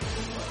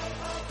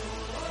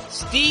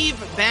Steve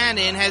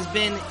Bannon has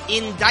been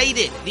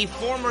indicted. The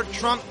former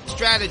Trump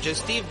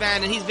strategist, Steve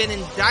Bannon, he's been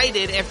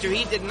indicted after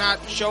he did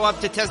not show up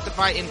to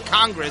testify in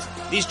Congress.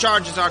 These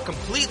charges are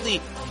completely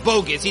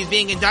bogus. He's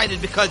being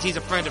indicted because he's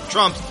a friend of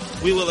Trump's.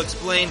 We will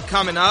explain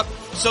coming up.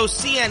 So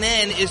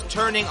CNN is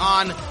turning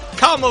on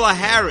Kamala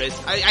Harris.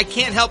 I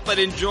can't help but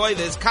enjoy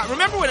this.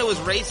 Remember when it was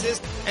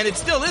racist? And it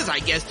still is, I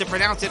guess, to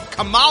pronounce it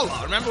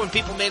Kamala. Remember when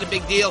people made a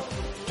big deal?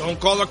 Don't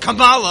call her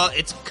Kamala,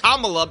 it's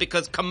Kamala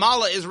because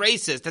Kamala is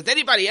racist. Has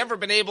anybody ever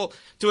been able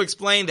to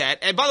explain that?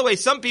 And by the way,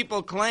 some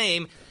people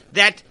claim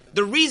that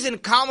the reason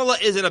Kamala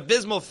is an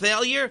abysmal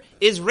failure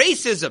is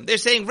racism. They're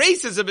saying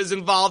racism is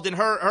involved in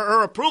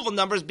her approval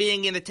numbers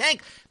being in the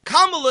tank.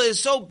 Kamala is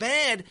so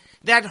bad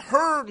that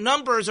her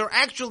numbers are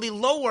actually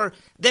lower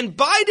than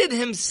Biden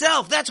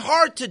himself. That's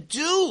hard to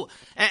do.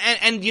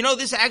 And you know,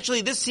 this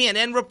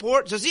CNN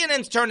report, so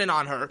CNN's turning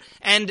on her.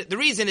 And the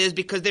reason is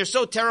because they're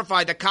so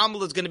terrified that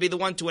Kamala is going to be the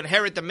one to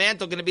inherit the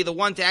mantle, going to be the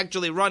one to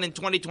actually run in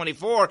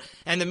 2024.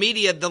 And the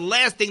media, the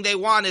last thing they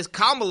want is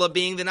Kamala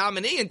being the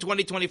nominee in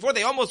 2024.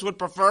 They almost would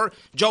prefer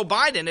Joe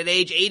Biden at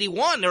age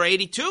 81 or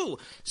 82.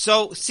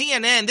 So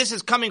CNN, this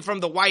is coming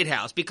from the White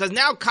House because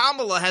now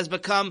Kamala has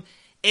become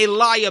a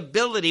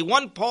liability.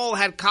 One poll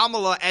had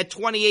Kamala at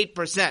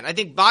 28%. I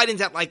think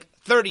Biden's at like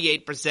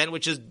 38%,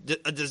 which is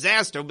a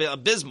disaster,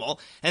 abysmal.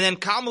 And then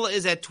Kamala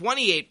is at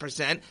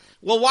 28%.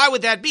 Well, why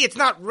would that be? It's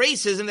not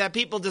racism that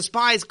people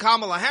despise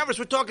Kamala Harris.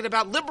 We're talking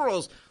about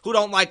liberals who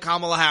don't like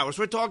Kamala Harris.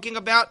 We're talking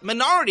about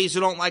minorities who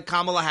don't like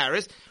Kamala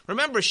Harris.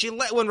 Remember,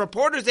 when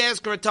reporters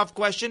ask her a tough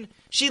question,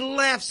 she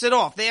laughs it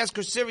off. They ask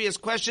her serious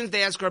questions.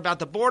 They ask her about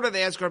the border.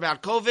 They ask her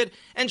about COVID.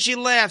 And she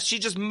laughs. She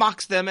just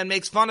mocks them and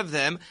makes fun of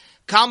them.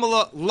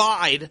 Kamala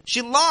lied.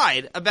 She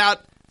lied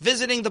about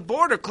visiting the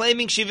border,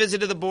 claiming she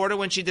visited the border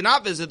when she did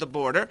not visit the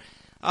border.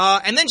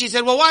 And then she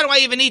said, well, why do I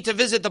even need to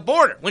visit the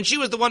border? When she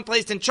was the one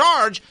placed in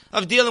charge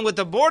of dealing with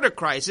the border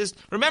crisis.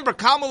 Remember,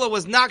 Kamala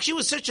was knocked. She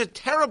was such a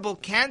terrible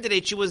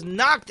candidate. She was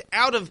knocked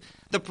out of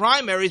the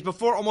primaries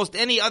before almost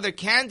any other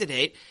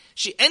candidate.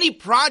 Any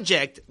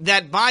project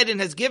that Biden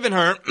has given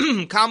her,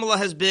 Kamala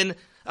has been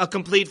a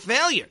complete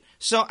failure.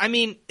 So, I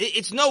mean,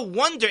 it's no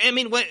wonder. I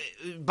mean, when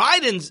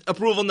Biden's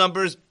approval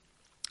numbers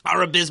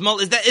are abysmal.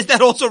 Is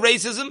that also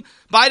racism?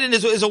 Biden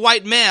is a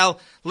white male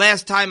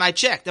last time I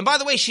checked. And by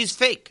the way, she's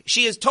fake.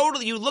 She is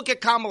totally, you look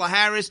at Kamala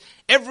Harris,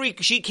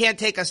 she can't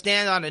take a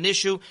stand on an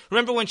issue.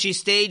 Remember when she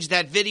staged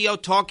that video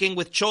talking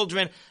with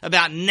children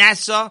about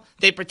NASA?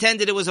 They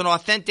pretended it was an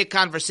authentic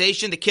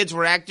conversation. The kids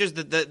were actors.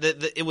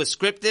 It was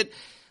scripted.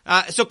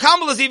 So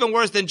Kamala's even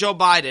worse than Joe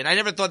Biden. I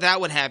never thought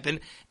that would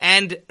happen.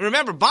 And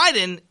remember,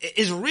 Biden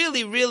is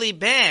really, really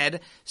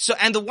bad. So,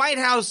 and the White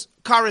House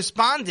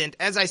correspondent,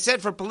 as I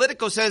said, for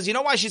Politico says, you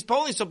know why she's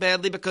polling so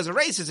badly? Because of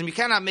racism. You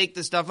cannot make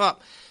this stuff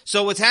up.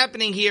 So what's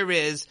happening here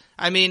is,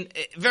 I mean,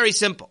 very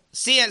simple.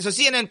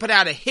 CNN put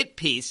out a hit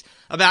piece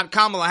about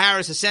Kamala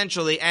Harris,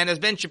 essentially, and as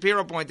Ben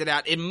Shapiro pointed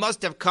out, it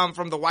must have come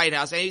from the White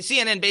House. And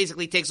CNN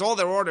basically takes all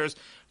their orders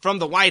from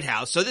the White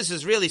House. So this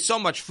is really so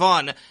much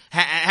fun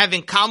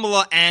having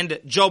Kamala and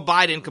Joe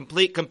Biden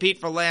compete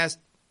for last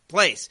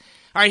place.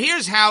 All right,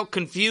 here's how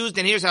confused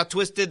and here's how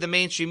twisted the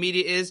mainstream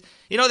media is.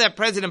 You know that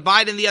President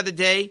Biden the other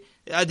day,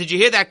 did you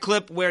hear that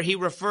clip where he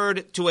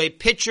referred to a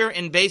pitcher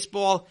in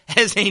baseball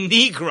as a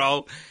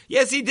Negro?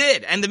 Yes, he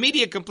did. And the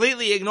media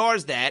completely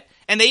ignores that.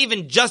 And they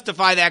even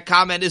justify that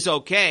comment is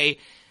okay.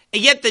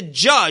 And yet the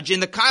judge in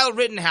the Kyle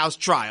Rittenhouse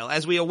trial,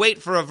 as we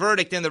await for a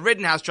verdict in the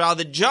Rittenhouse trial,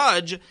 the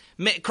judge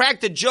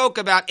cracked a joke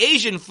about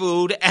Asian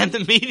food and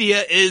the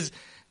media is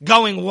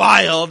going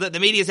wild. The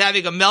media is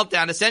having a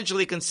meltdown,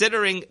 essentially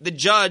considering the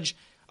judge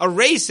a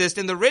racist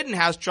in the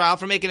Rittenhouse trial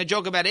for making a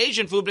joke about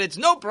Asian food, but it's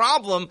no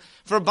problem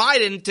for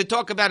Biden to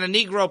talk about a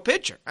Negro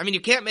pitcher. I mean,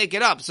 you can't make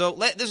it up. So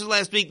this was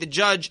last week. The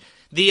judge,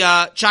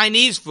 the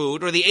Chinese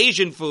food or the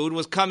Asian food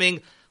was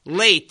coming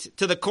late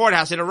to the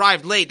courthouse. It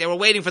arrived late. They were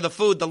waiting for the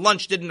food. The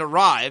lunch didn't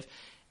arrive.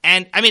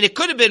 And, I mean, it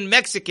could have been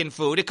Mexican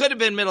food. It could have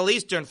been Middle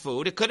Eastern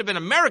food. It could have been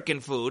American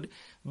food.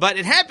 But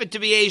it happened to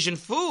be Asian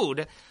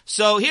food.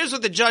 So here's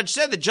what the judge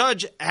said. The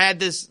judge had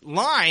this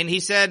line. He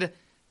said,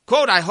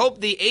 quote, I hope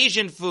the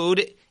Asian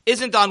food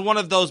isn't on one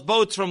of those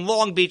boats from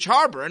Long Beach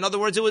Harbor. In other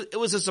words, it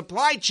was a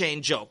supply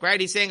chain joke, right?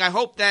 He's saying, I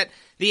hope that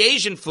the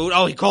Asian food,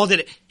 he called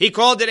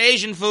it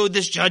Asian food.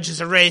 This judge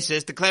is a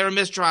racist. Declare a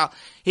mistrial.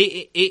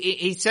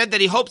 He said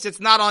that he hopes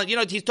it's not on,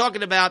 he's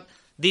talking about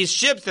these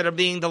ships that are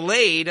being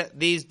delayed,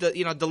 these,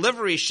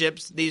 delivery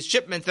ships, these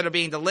shipments that are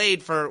being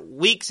delayed for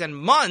weeks and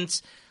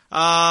months,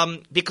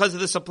 because of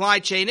the supply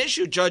chain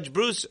issue. Judge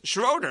Bruce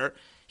Schroeder,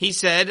 he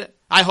said,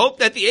 I hope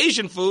that the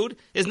Asian food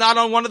is not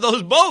on one of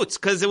those boats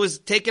because it was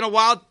taking a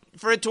while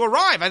for it to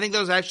arrive. I think that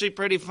was actually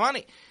pretty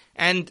funny.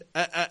 And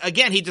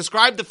again, he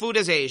described the food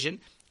as Asian,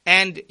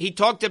 and he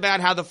talked about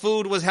how the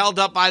food was held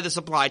up by the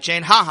supply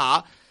chain.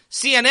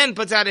 CNN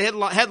puts out a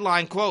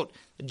headline, quote,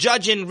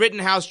 Judge in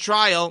Rittenhouse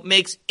trial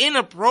makes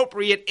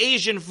inappropriate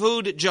Asian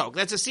food joke.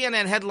 That's a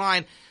CNN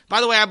headline. By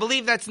the way, I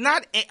believe that's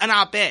not an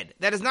op-ed.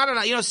 That is not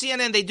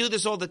CNN, they do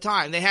this all the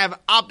time. They have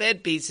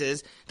op-ed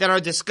pieces that are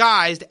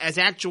disguised as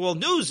actual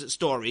news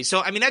stories.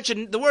 So, I mean,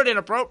 the word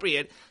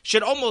inappropriate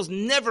should almost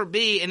never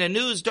be in a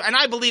news story. And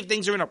I believe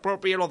things are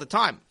inappropriate all the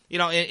time, in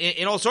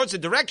all sorts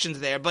of directions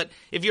there. But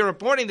if you're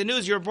reporting the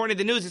news, you're reporting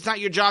the news. It's not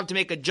your job to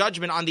make a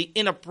judgment on the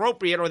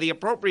inappropriate or the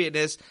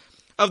appropriateness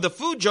of the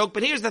food joke.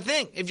 But here's the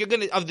thing.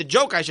 Of the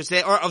joke, I should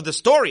say, or of the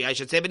story, I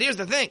should say. But here's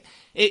the thing.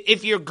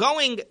 If you're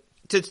going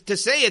to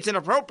say it's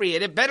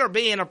inappropriate, it better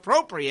be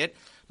inappropriate,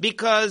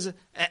 because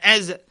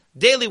as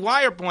Daily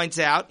Wire points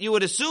out, you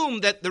would assume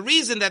that the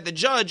reason that the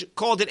judge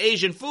called it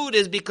Asian food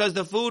is because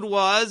the food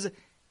was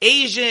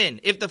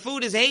Asian. If the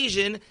food is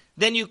Asian,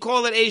 then you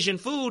call it Asian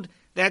food.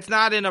 That's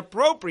not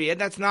inappropriate.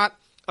 That's not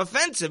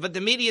offensive. But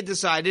the media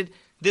decided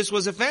this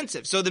was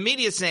offensive. So the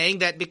media is saying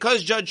that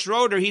because Judge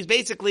Schroeder, he's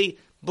basically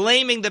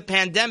blaming the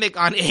pandemic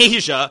on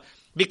Asia,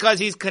 because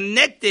he's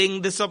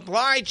connecting the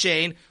supply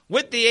chain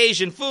with the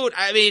Asian food.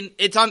 I mean,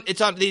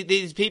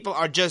 these people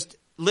are just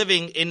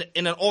living in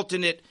an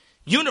alternate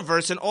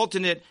universe, an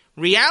alternate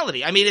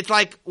reality. I mean, it's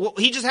like,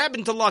 he just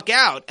happened to luck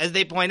out, as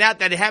they point out,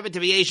 that it happened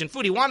to be Asian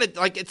food.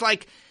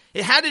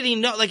 How did he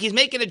know? Like, he's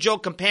making a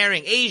joke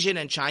comparing Asian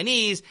and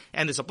Chinese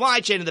and the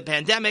supply chain and the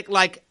pandemic.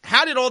 Like,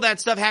 how did all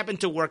that stuff happen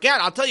to work out?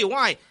 I'll tell you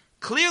why.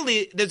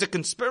 Clearly, there's a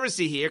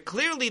conspiracy here.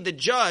 Clearly, the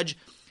judge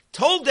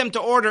told them to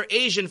order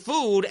Asian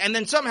food and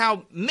then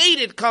somehow made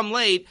it come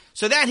late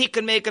so that he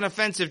could make an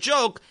offensive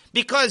joke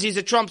because he's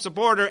a Trump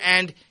supporter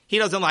and he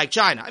doesn't like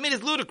China. I mean,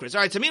 it's ludicrous.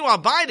 All right, so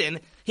meanwhile, Biden,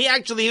 he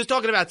was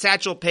talking about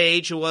Satchel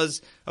Paige, who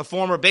was a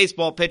former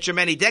baseball pitcher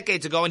many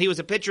decades ago, and he was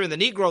a pitcher in the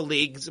Negro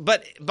Leagues.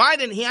 But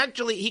Biden,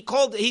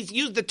 he's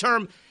used the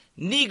term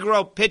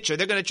Negro pitcher.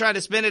 They're going to try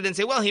to spin it and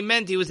say, well, he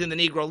meant he was in the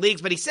Negro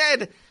Leagues, but he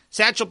said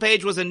Satchel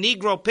Paige was a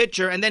Negro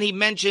pitcher, and then he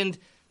mentioned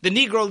the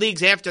Negro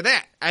Leagues after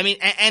that. I mean,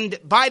 and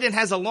Biden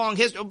has a long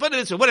history. But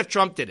what if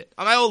Trump did it?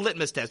 My old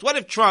litmus test. What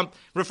if Trump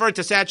referred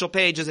to Satchel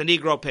Paige as a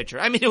Negro pitcher?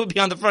 I mean, it would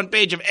be on the front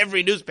page of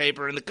every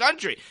newspaper in the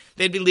country.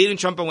 They'd be leading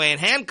Trump away in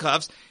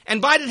handcuffs.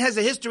 And Biden has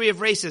a history of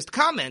racist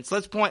comments.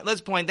 Let's point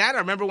that.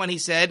 I remember when he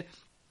said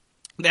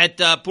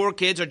that poor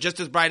kids are just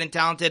as bright and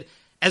talented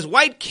as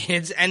white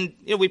kids. And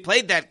we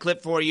played that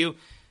clip for you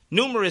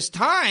numerous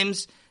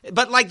times.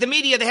 But like the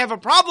media, they have a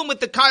problem with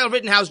the Kyle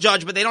Rittenhouse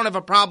judge, but they don't have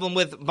a problem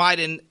with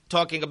Biden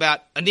talking about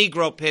a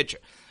Negro pitcher.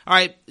 All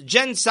right,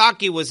 Jen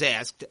Psaki was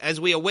asked, as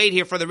we await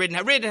here for the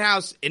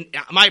Rittenhouse,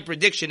 my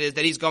prediction is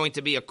that he's going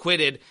to be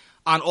acquitted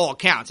on all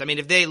counts. I mean,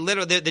 if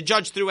the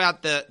judge threw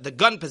out the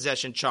gun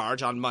possession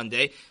charge on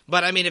Monday,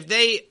 but I mean, if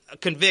they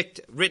convict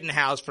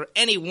Rittenhouse for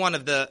any one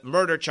of the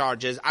murder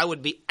charges, I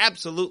would be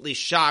absolutely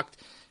shocked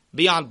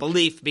beyond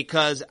belief,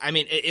 because I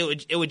mean,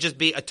 it would just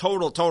be a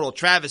total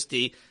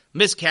travesty,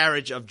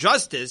 miscarriage of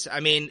justice. I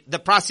mean, the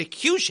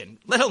prosecution,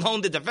 let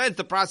alone the defense,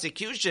 the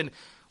prosecution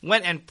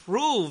went and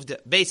proved,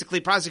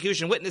 basically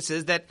prosecution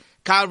witnesses, that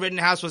Kyle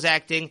Rittenhouse was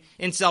acting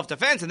in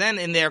self-defense. And then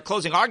in their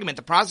closing argument,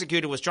 the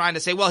prosecutor was trying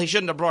to say, well, he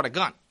shouldn't have brought a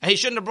gun. He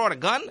shouldn't have brought a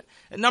gun?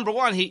 Number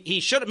one, maybe he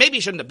shouldn't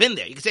have been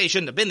there. You could say he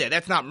shouldn't have been there.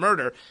 That's not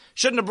murder.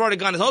 Shouldn't have brought a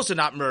gun is also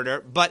not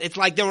murder. But it's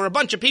like there were a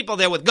bunch of people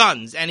there with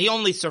guns, and he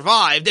only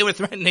survived. They were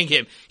threatening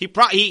him. He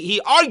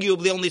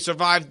arguably only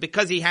survived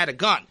because he had a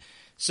gun.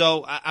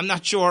 So I'm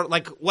not sure,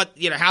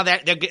 how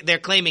they're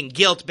claiming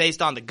guilt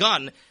based on the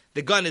gun.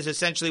 The gun is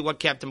essentially what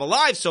kept him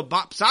alive. So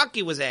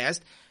Psaki was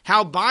asked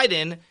how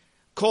Biden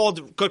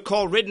could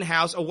call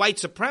Rittenhouse a white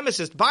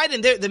supremacist.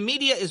 Biden, the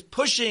media is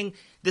pushing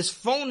this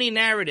phony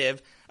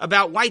narrative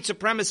about white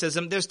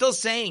supremacism. They're still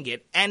saying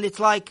it, and it's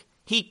like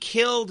he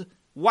killed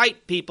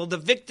white people, the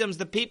victims,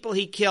 the people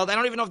he killed. I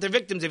don't even know if they're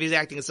victims if he's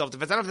acting in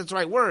self-defense. I don't know if that's the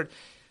right word.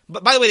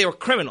 But by the way, they were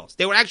criminals.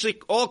 They were actually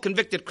all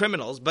convicted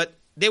criminals, but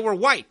they were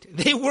white.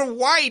 They were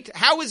white.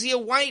 How is he a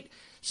white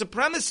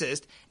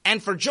supremacist?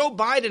 And for Joe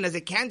Biden as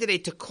a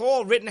candidate to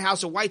call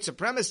Rittenhouse a white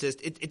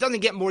supremacist, it doesn't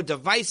get more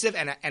divisive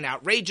and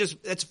outrageous.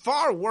 It's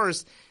far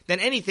worse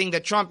than anything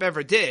that Trump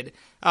ever did.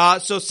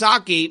 So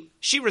Psaki,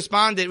 she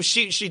responded,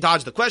 she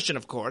dodged the question,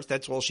 of course.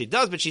 That's all she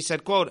does. But she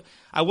said, quote,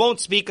 I won't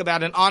speak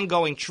about an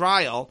ongoing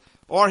trial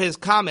or his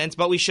comments,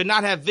 but we should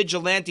not have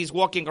vigilantes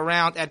walking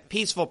around at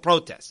peaceful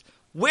protests.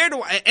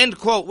 End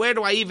quote, where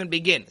do I even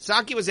begin?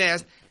 Psaki was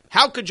asked,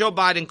 how could Joe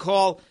Biden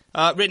call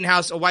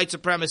Rittenhouse a white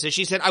supremacist?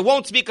 She said, I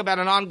won't speak about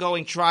an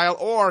ongoing trial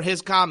or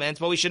his comments,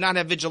 but we should not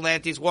have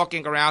vigilantes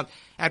walking around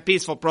at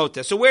peaceful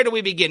protests. So where do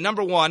we begin?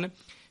 Number one,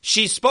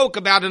 she spoke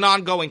about an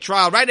ongoing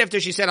trial. Right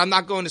after she said, I'm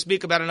not going to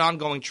speak about an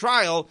ongoing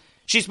trial,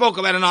 she spoke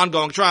about an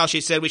ongoing trial.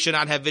 She said we should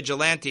not have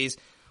vigilantes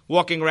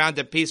walking around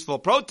at peaceful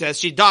protests.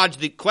 She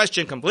dodged the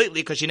question completely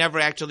because she never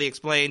actually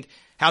explained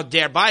how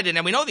dare Biden.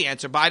 And we know the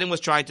answer. Biden was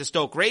trying to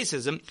stoke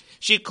racism.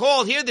 She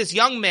called here this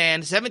young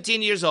man,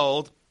 17 years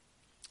old.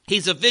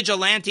 He's a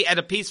vigilante at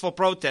a peaceful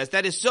protest.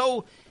 That is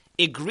so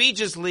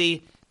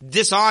egregiously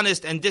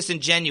dishonest and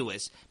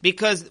disingenuous.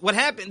 Because what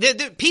happened,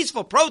 the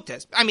peaceful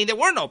protests, I mean, there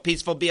were no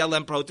peaceful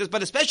BLM protests,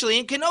 but especially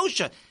in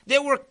Kenosha,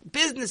 there were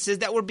businesses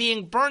that were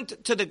being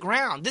burnt to the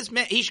ground. This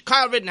man,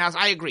 Kyle Rittenhouse,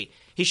 I agree.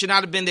 He should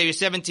not have been there. You're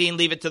 17,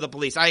 leave it to the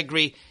police. I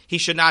agree. He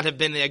should not have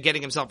been there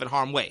getting himself in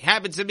harm's way.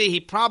 Happens to be he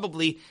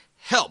probably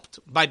helped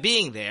by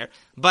being there,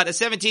 but a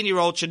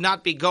 17-year-old should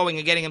not be going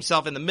and getting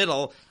himself in the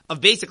middle of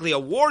basically a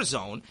war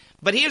zone.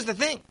 But here's the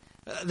thing.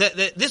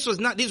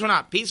 These were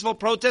not peaceful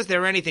protests. They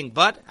were anything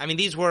but. I mean,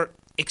 these were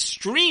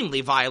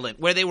extremely violent,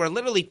 where they were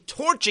literally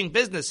torching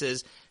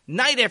businesses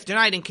night after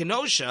night in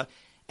Kenosha.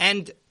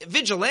 And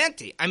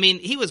Vigilante, I mean,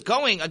 he was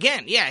going,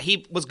 again,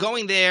 he was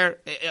going there,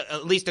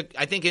 at least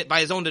I think by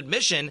his own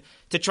admission,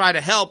 to try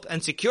to help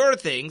and secure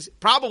things,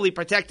 probably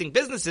protecting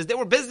businesses. There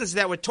were businesses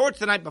that were torched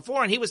the night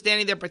before, and he was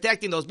standing there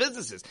protecting those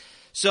businesses.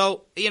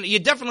 So, you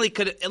definitely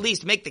could at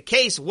least make the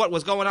case what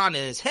was going on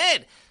in his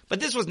head. But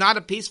this was not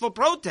a peaceful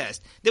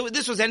protest.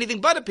 This was anything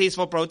but a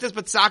peaceful protest,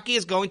 but Psaki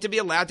is going to be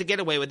allowed to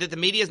get away with it. The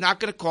media is not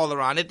going to call her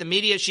on it. The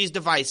media, she's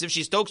divisive.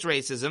 She stokes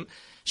racism.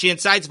 She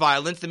incites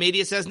violence. The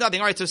media says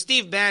nothing. All right, so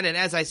Steve Bannon,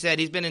 as I said,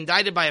 he's been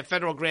indicted by a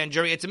federal grand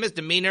jury. It's a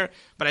misdemeanor,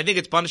 but I think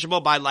it's punishable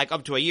by like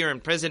up to a year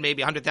in prison,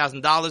 maybe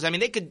 $100,000. I mean,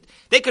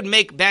 they could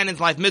make Bannon's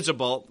life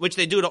miserable, which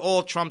they do to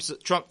all Trump,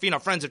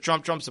 friends of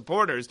Trump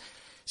supporters.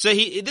 So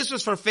this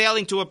was for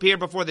failing to appear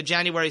before the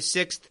January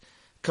 6th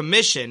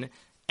commission.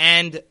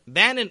 And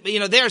Bannon,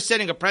 they're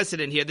setting a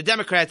precedent here. The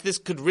Democrats, this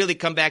could really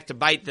come back to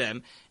bite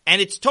them.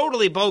 And it's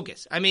totally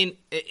bogus. I mean,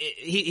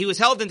 he was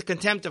held in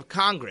contempt of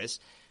Congress,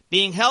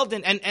 being held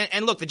in,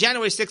 and look, the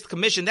January 6th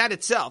commission, that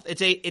itself,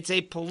 it's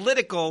a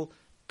political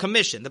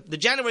commission. The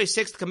January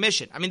 6th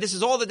commission, I mean, this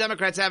is all the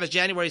Democrats have is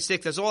January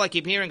 6th. That's all I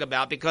keep hearing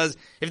about, because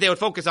if they would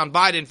focus on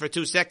Biden for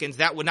 2 seconds,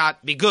 that would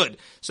not be good.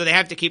 So they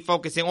have to keep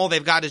focusing. All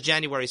they've got is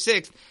January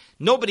 6th.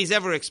 Nobody's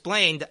ever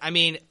explained, I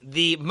mean,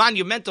 the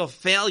monumental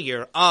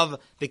failure of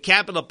the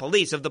Capitol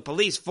Police, of the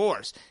police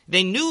force.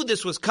 They knew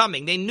this was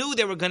coming. They knew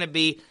there were going to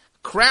be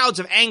crowds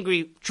of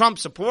angry Trump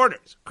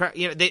supporters,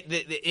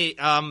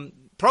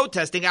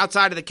 protesting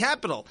outside of the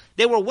Capitol.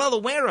 They were well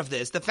aware of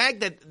this. The fact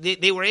that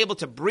they were able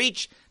to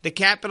breach the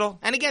Capitol,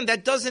 and again,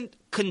 that doesn't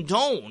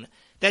condone,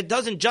 that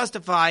doesn't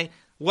justify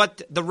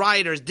what the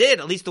rioters did,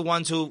 at least the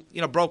ones who,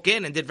 broke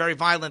in and did very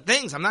violent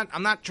things. I'm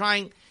not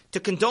trying to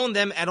condone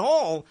them at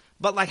all,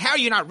 but like, how are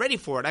you not ready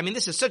for it? I mean,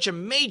 this is such a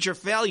major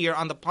failure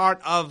on the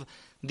part of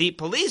the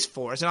police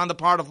force and on the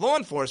part of law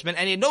enforcement,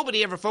 and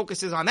nobody ever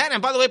focuses on that.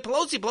 And by the way,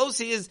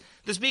 Pelosi is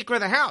the Speaker of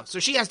the House, so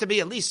she has to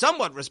be at least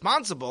somewhat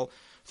responsible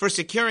for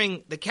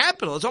securing the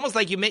Capitol. It's almost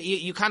like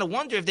you kind of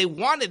wonder if they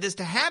wanted this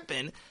to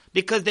happen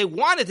because they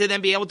wanted to then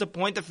be able to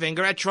point the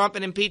finger at Trump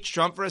and impeach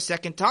Trump for a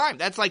second time.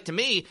 That's like, to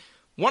me,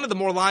 one of the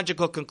more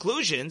logical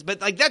conclusions,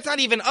 but like that's not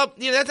even up.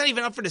 That's not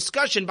even up for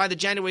discussion by the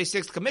January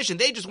 6th Commission.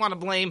 They just want to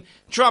blame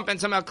Trump and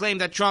somehow claim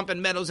that Trump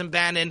and Meadows and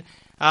Bannon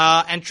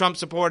and Trump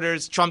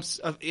supporters, Trump's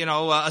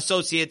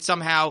associates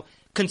somehow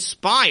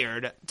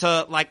conspired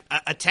to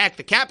attack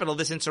the Capitol,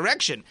 this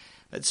insurrection.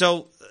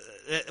 So,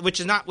 which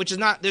is not.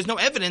 There's no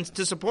evidence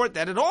to support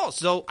that at all.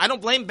 So I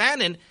don't blame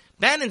Bannon.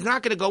 Bannon's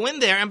not going to go in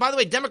there. And by the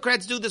way,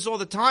 Democrats do this all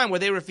the time, where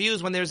they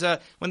refuse when there's a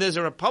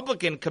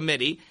Republican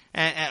committee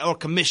or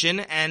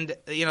commission, and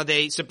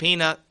they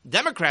subpoena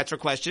Democrats for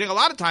questioning. A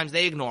lot of times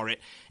they ignore it.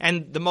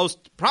 And the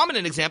most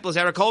prominent example is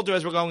Eric Holder,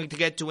 as we're going to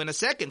get to in a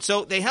second.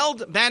 So they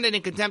held Bannon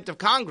in contempt of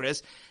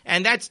Congress,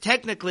 and that's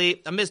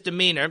technically a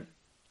misdemeanor,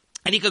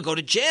 and he could go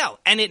to jail.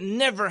 And it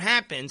never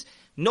happens.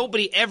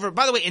 Nobody ever,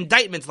 by the way,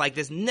 indictments like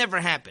this never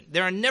happen.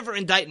 There are never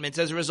indictments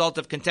as a result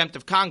of contempt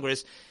of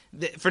Congress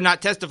for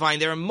not testifying.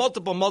 There are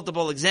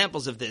multiple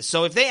examples of this.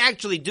 So if they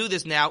actually do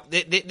this now,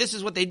 this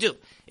is what they do.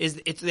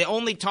 They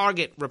only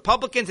target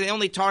Republicans, they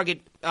only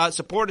target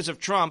supporters of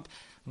Trump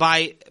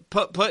by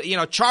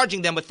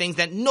charging them with things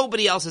that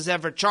nobody else has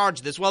ever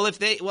charged this. If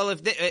they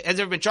has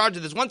ever been charged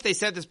with this, once they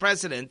set this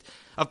precedent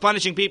of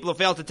punishing people who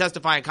fail to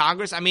testify in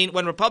Congress, I mean,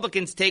 when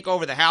Republicans take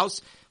over the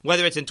House,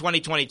 whether it's in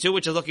 2022,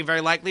 which is looking very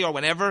likely, or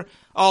whenever,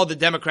 the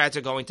Democrats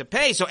are going to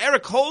pay. So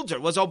Eric Holder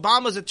was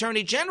Obama's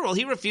attorney general.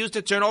 He refused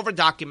to turn over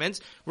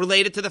documents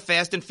related to the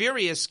Fast and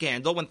Furious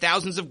scandal, when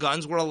thousands of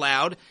guns were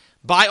allowed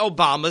by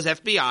Obama's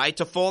FBI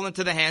to fall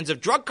into the hands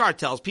of drug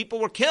cartels. People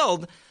were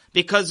killed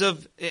because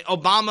of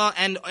Obama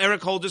and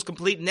Eric Holder's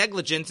complete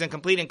negligence and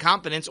complete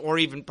incompetence, or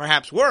even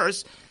perhaps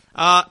worse.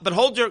 But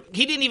Holder,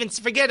 he didn't even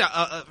forget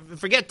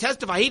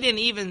testify. He didn't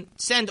even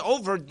send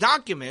over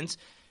documents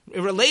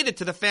related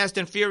to the Fast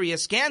and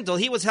Furious scandal.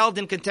 He was held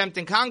in contempt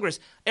in Congress.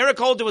 Eric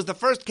Holder was the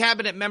first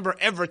cabinet member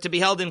ever to be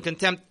held in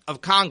contempt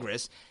of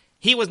Congress.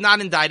 He was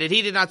not indicted.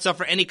 He did not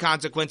suffer any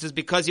consequences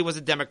because he was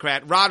a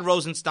Democrat. Rod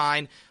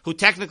Rosenstein, who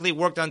technically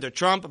worked under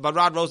Trump, but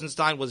Rod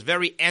Rosenstein was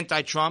very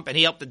anti-Trump, and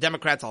he helped the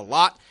Democrats a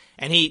lot,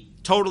 and he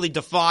totally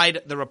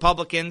defied the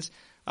Republicans.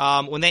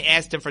 When they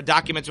asked him for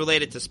documents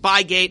related to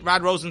Spygate,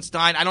 Rod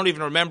Rosenstein, I don't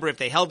even remember if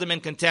they held him in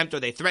contempt or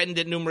they threatened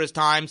it numerous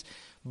times,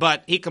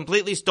 but he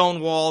completely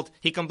stonewalled.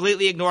 He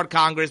completely ignored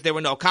Congress. There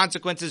were no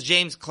consequences.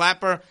 James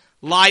Clapper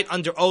lied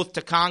under oath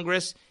to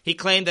Congress. He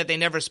claimed that they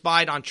never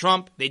spied on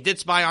Trump. They did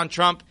spy on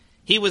Trump.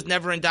 He was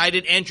never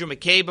indicted. Andrew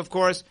McCabe, of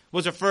course,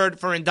 was referred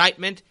for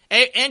indictment.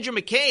 Andrew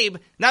McCabe,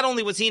 not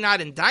only was he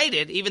not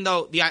indicted, even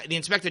though the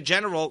Inspector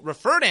General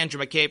referred Andrew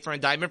McCabe for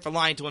indictment for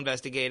lying to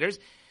investigators,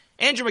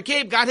 Andrew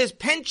McCabe got his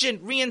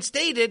pension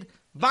reinstated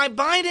by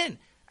Biden.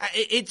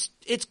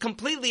 It's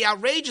completely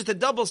outrageous, the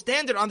double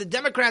standard. On the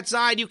Democrat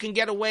side, you can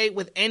get away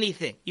with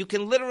anything. You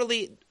can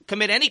literally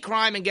commit any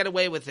crime and get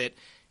away with it.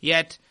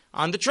 Yet,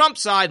 on the Trump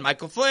side,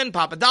 Michael Flynn,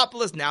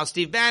 Papadopoulos, now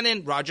Steve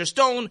Bannon, Roger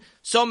Stone,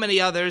 so many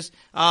others,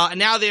 and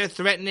now they're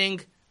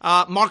threatening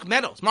Mark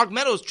Meadows. Mark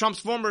Meadows, Trump's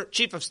former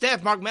chief of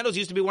staff. Mark Meadows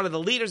used to be one of the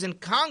leaders in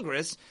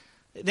Congress.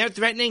 They're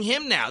threatening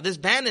him now. This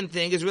Bannon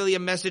thing is really a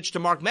message to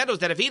Mark Meadows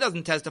that if he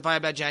doesn't testify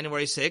about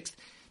January 6th,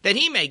 that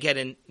he may get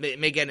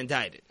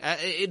indicted.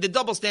 The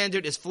double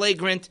standard is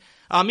flagrant.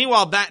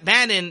 Meanwhile,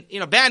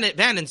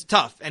 Bannon's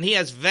tough, and he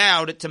has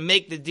vowed to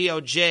make the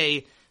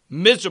DOJ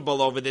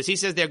miserable over this. He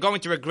says they're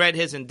going to regret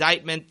his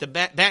indictment.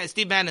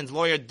 Steve Bannon's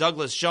lawyer,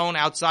 Douglas Schoen,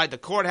 outside the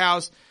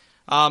courthouse,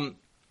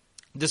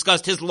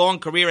 discussed his long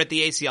career at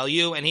the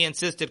ACLU, and he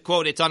insisted,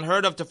 quote, "It's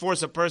unheard of to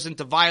force a person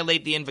to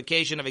violate the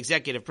invocation of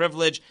executive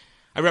privilege.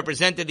 I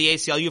represented the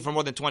ACLU for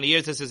more than 20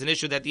 years. This is an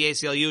issue that the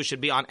ACLU should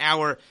be on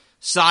our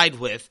side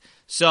with."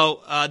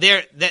 So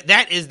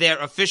that is their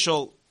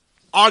official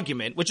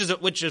argument, which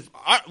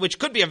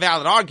could be a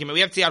valid argument.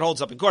 We have to see how it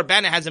holds up in court.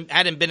 Bannon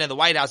hadn't been in the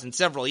White House in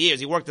several years.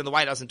 He worked in the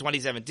White House in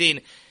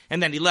 2017,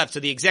 and then he left. So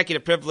the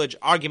executive privilege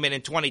argument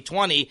in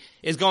 2020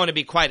 is going to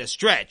be quite a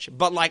stretch.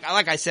 But like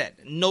I said,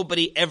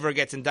 nobody ever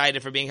gets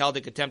indicted for being held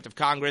in contempt of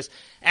Congress.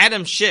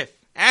 Adam Schiff,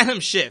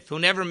 who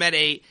never met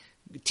a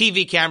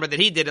TV camera that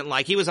he didn't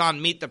like, he was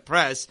on Meet the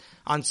Press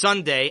on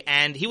Sunday,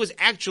 and he was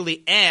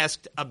actually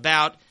asked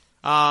about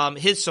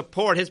his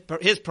support,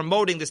 his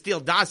promoting the Steele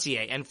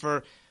dossier, and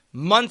for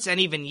months and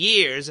even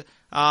years,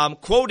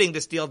 quoting the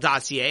Steele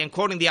dossier and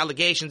quoting the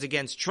allegations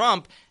against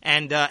Trump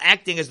and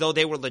acting as though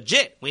they were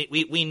legit.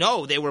 We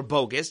know they were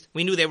bogus.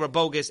 We knew they were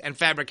bogus and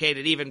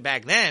fabricated even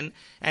back then.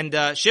 And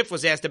Schiff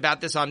was asked about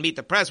this on Meet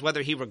the Press,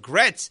 whether he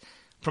regrets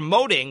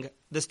promoting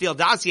the Steele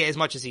dossier as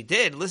much as he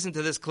did. Listen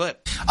to this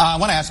clip. I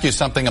want to ask you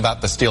something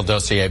about the Steele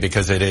dossier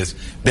because it has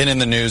been in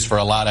the news for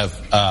a lot of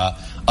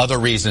other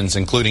reasons,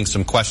 including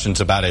some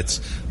questions about its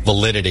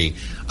validity.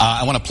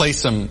 I want to play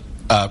some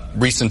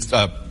recent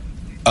sound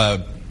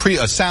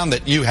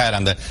that you had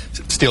on the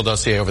Steele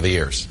dossier over the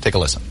years. Take a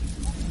listen.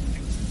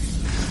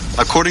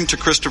 According to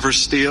Christopher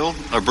Steele,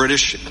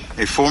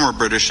 a former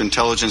British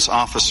intelligence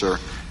officer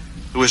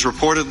who is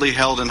reportedly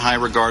held in high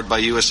regard by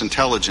U.S.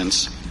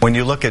 intelligence. When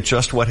you look at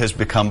just what has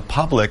become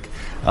public,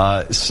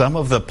 some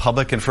of the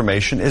public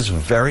information is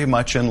very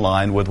much in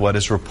line with what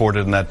is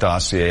reported in that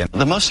dossier.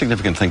 The most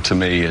significant thing to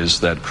me is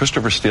that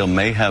Christopher Steele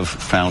may have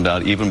found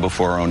out, even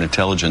before our own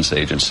intelligence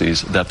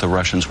agencies, that the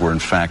Russians were in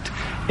fact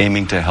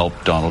aiming to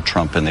help Donald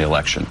Trump in the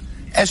election.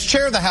 As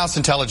chair of the House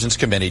Intelligence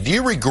Committee, do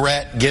you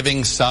regret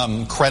giving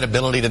some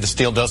credibility to the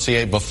Steele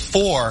dossier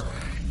before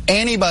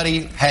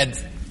anybody had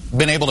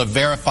been able to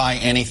verify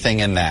anything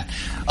in that?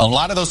 A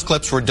lot of those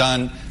clips were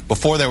done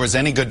before there was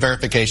any good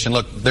verification.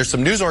 Look, there's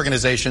some news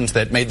organizations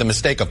that made the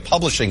mistake of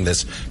publishing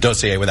this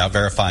dossier without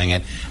verifying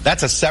it.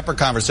 That's a separate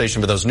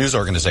conversation with those news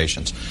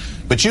organizations.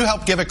 But you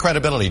helped give it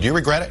credibility. Do you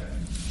regret it?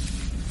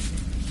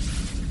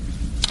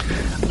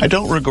 I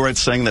don't regret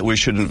saying that we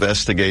should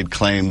investigate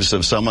claims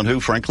of someone who,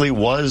 frankly,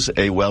 was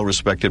a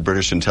well-respected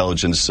British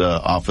intelligence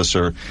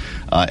officer.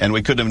 And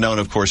we could have known,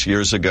 of course,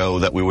 years ago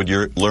that we would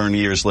learn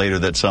years later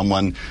that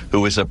someone who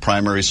was a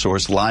primary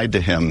source lied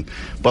to him.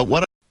 But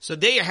what... So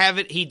there you have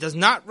it. He does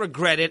not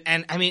regret it.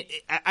 And I mean,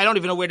 I don't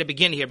even know where to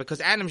begin here because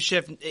Adam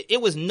Schiff,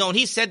 it was known.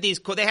 He said these,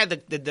 they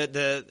had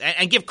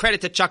and give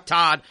credit to Chuck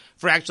Todd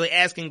for actually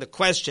asking the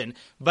question,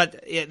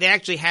 but they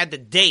actually had the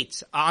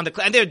dates on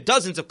the, and there are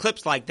dozens of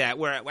clips like that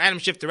where Adam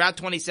Schiff throughout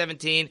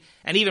 2017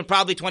 and even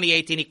probably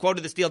 2018, he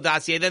quoted the Steele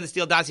dossier. Then the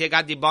Steele dossier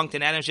got debunked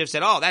and Adam Schiff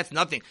said, "Oh, that's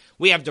nothing.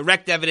 We have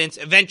direct evidence.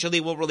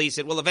 Eventually we'll release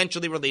it. We'll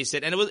eventually release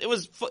it." And it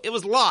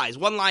was lies,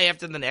 one lie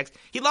after the next.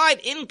 He lied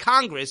in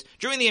Congress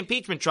during the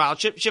impeachment trial.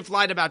 Schiff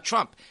lied about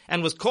Trump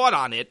and was caught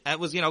on it.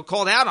 Was,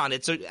 called out on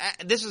it. So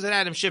this is what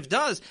Adam Schiff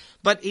does.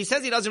 But he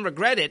says he doesn't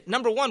regret it.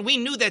 Number one, we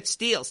knew that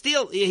Steele,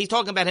 he's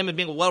talking about him as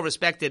being a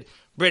well-respected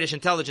British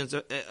intelligence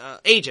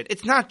agent.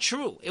 It's not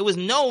true. It was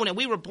known, and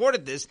we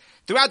reported this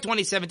throughout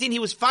 2017. He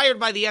was fired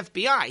by the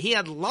FBI. He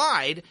had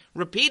lied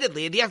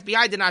repeatedly. The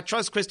FBI did not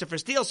trust Christopher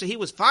Steele, so he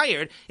was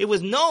fired. It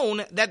was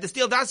known that the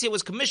Steele dossier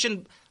was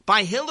commissioned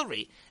by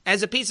Hillary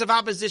as a piece of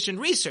opposition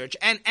research.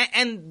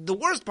 And the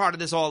worst part of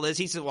this all is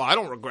he said, well, I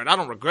don't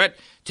regret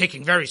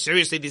taking very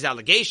seriously these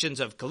allegations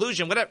of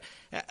collusion, whatever.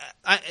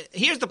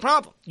 Here's the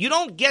problem. You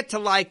don't get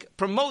to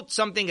promote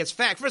something as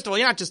fact. First of all,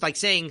 you're not just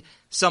saying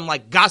some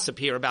gossip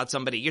here about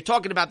somebody. You're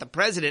talking about the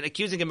president,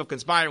 accusing him of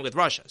conspiring with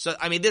Russia. So,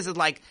 I mean, this is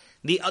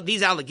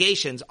these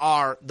allegations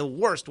are the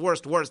worst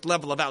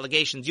level of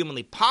allegations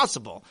humanly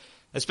possible,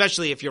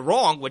 especially if you're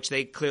wrong, which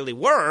they clearly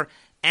were.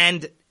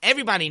 And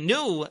everybody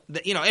knew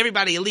that,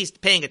 everybody at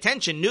least paying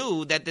attention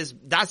knew that this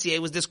dossier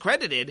was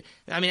discredited.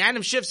 I mean,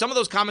 Adam Schiff, some of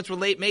those comments were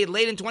made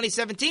late in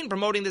 2017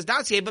 promoting this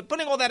dossier, but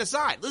putting all that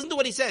aside, listen to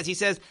what he says. He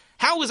says,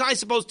 how was I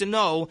supposed to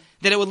know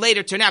that it would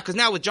later turn out? Because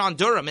now with John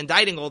Durham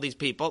indicting all these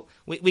people,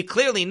 we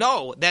clearly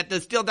know that the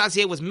Steele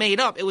dossier was made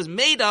up. It was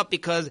made up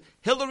because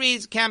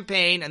Hillary's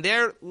campaign and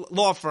their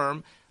law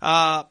firm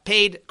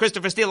paid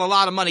Christopher Steele a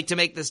lot of money to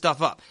make this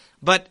stuff up.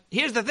 But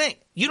here's the thing.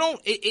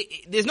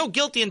 There's no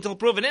guilty until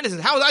proven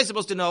innocence. How was I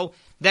supposed to know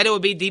that it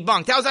would be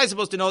debunked? How was I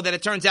supposed to know that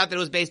it turns out that it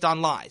was based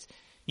on lies?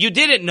 You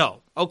didn't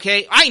know,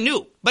 okay? I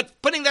knew.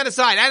 But putting that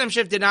aside, Adam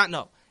Schiff did not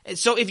know.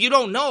 So if you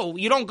don't know,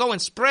 you don't go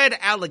and spread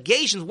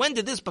allegations. When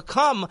did this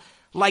become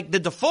like the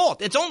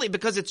default? It's only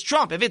because it's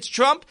Trump. If it's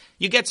Trump,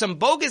 you get some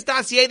bogus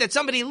dossier that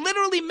somebody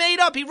literally made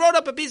up. He wrote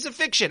up a piece of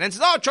fiction and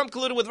says, oh, Trump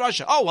colluded with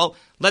Russia. Oh, well,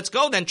 let's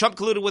go then. Trump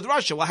colluded with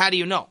Russia. Well, how do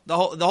you know? The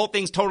whole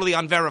thing's totally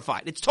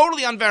unverified. It's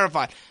totally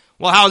unverified.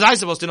 Well, how was I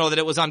supposed to know that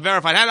it was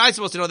unverified? How was I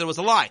supposed to know that it was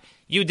a lie?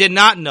 You did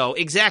not know.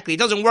 Exactly. It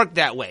doesn't work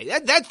that way.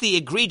 That's the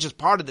egregious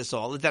part of this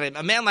all, is that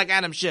a man like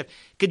Adam Schiff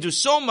could do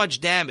so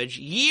much damage,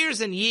 years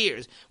and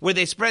years, where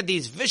they spread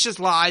these vicious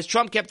lies.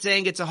 Trump kept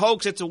saying it's a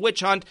hoax, it's a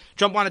witch hunt.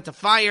 Trump wanted to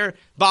fire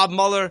Bob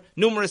Mueller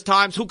numerous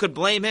times. Who could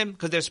blame him?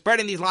 Because they're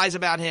spreading these lies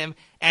about him,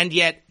 and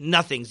yet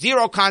nothing.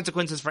 Zero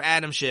consequences for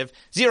Adam Schiff.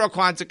 Zero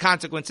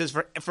consequences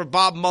for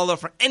Bob Mueller,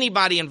 for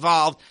anybody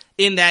involved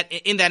in that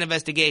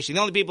investigation.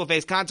 The only people who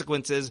face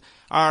consequences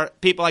are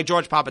people like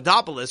George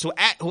Papadopoulos, who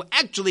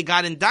actually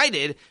got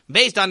indicted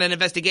based on an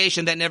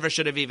investigation that never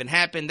should have even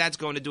happened. That's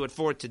going to do it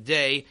for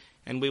today,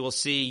 and we will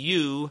see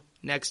you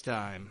next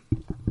time.